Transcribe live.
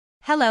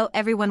Hello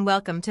everyone,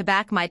 welcome to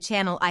back my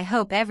channel. I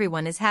hope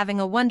everyone is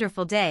having a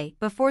wonderful day.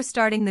 Before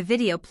starting the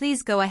video,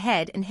 please go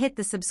ahead and hit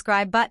the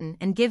subscribe button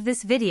and give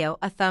this video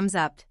a thumbs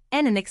up.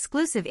 In an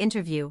exclusive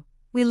interview,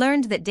 we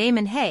learned that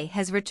Damon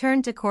has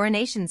returned to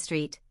Coronation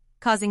Street,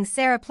 causing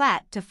Sarah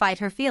Platt to fight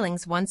her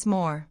feelings once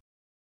more.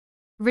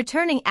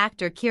 Returning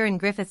actor Kieran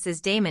Griffiths'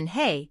 Damon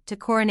to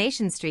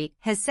Coronation Street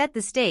has set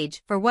the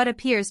stage for what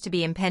appears to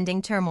be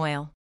impending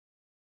turmoil.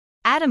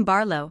 Adam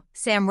Barlow,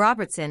 Sam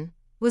Robertson,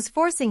 was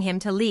forcing him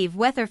to leave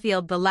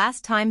Weatherfield the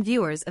last time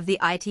viewers of the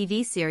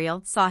ITV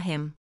serial saw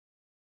him.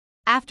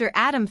 After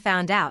Adam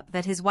found out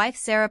that his wife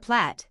Sarah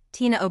Platt,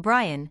 Tina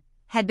O'Brien,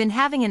 had been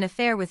having an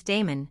affair with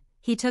Damon,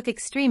 he took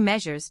extreme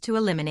measures to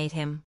eliminate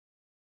him.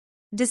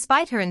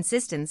 Despite her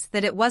insistence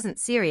that it wasn't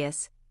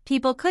serious,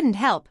 people couldn't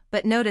help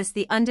but notice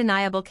the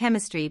undeniable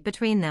chemistry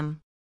between them.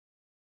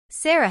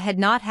 Sarah had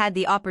not had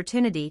the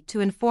opportunity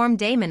to inform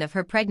Damon of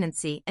her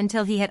pregnancy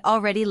until he had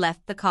already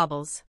left the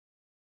cobbles.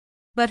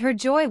 But her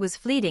joy was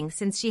fleeting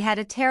since she had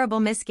a terrible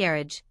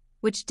miscarriage,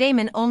 which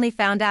Damon only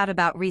found out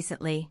about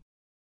recently.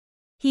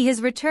 He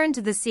has returned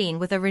to the scene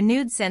with a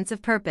renewed sense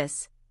of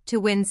purpose,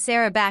 to win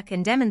Sarah back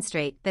and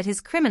demonstrate that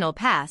his criminal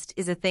past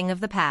is a thing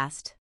of the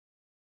past.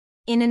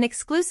 In an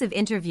exclusive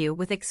interview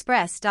with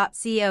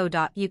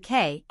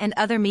Express.co.uk and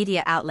other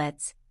media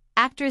outlets,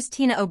 actress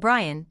Tina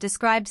O'Brien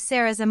described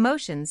Sarah's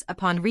emotions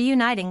upon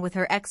reuniting with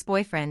her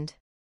ex-boyfriend.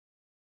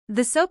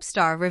 The soap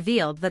star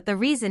revealed that the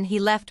reason he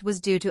left was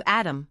due to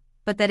Adam,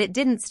 but that it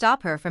didn't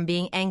stop her from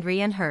being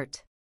angry and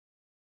hurt.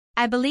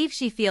 "I believe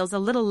she feels a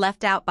little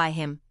left out by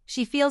him.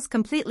 She feels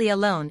completely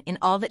alone in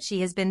all that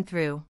she has been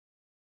through.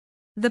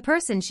 The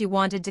person she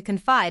wanted to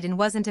confide in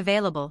wasn't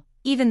available,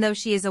 even though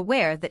she is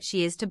aware that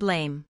she is to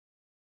blame.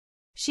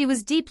 She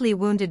was deeply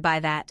wounded by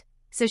that,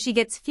 so she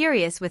gets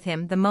furious with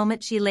him the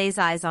moment she lays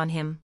eyes on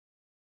him."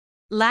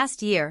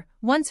 Last year,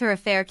 once her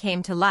affair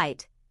came to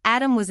light,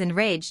 Adam was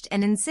enraged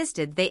and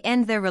insisted they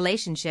end their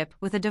relationship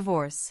with a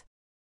divorce.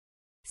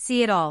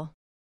 See it all.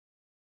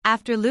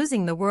 After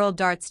losing the World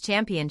Darts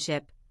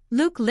Championship,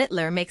 Luke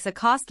Littler makes a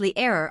costly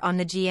error on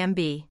the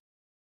GMB.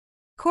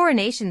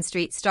 Coronation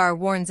Street star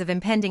warns of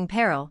impending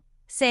peril,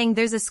 saying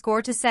there's a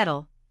score to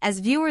settle, as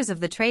viewers of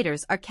The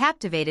Traitors are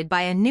captivated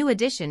by a new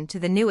addition to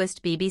the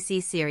newest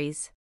BBC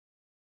series.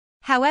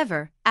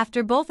 However,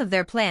 after both of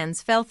their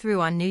plans fell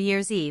through on New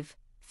Year's Eve,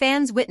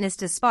 fans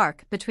witnessed a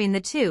spark between the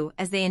two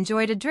as they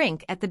enjoyed a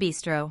drink at the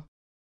bistro.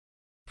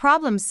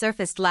 Problems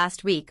surfaced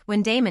last week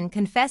when Damon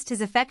confessed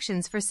his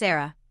affections for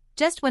Sarah,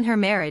 just when her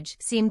marriage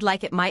seemed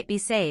like it might be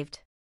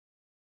saved.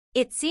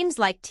 It seems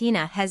like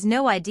Tina has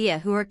no idea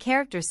who her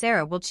character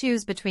Sarah will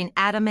choose between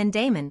Adam and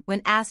Damon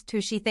when asked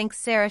who she thinks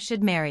Sarah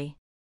should marry.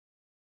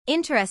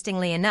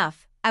 "Interestingly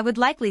enough, I would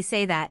likely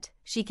say that,"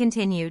 she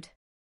continued.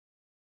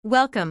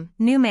 "Welcome,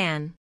 new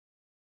man.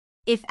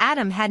 If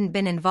Adam hadn't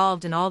been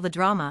involved in all the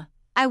drama,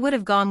 I would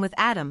have gone with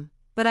Adam,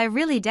 but I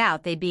really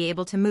doubt they'd be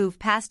able to move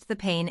past the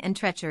pain and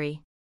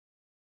treachery.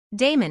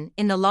 Damon,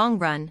 in the long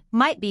run,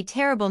 might be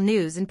terrible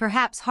news and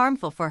perhaps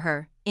harmful for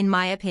her, in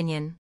my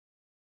opinion.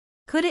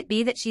 Could it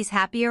be that she's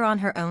happier on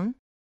her own?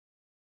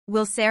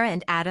 Will Sarah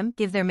and Adam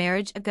give their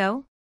marriage a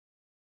go?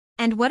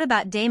 And what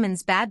about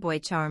Damon's bad boy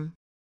charm?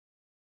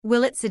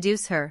 Will it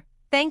seduce her?"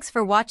 Thanks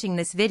for watching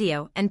this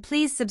video and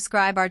please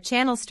subscribe our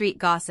channel Street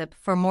Gossip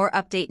for more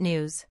update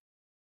news.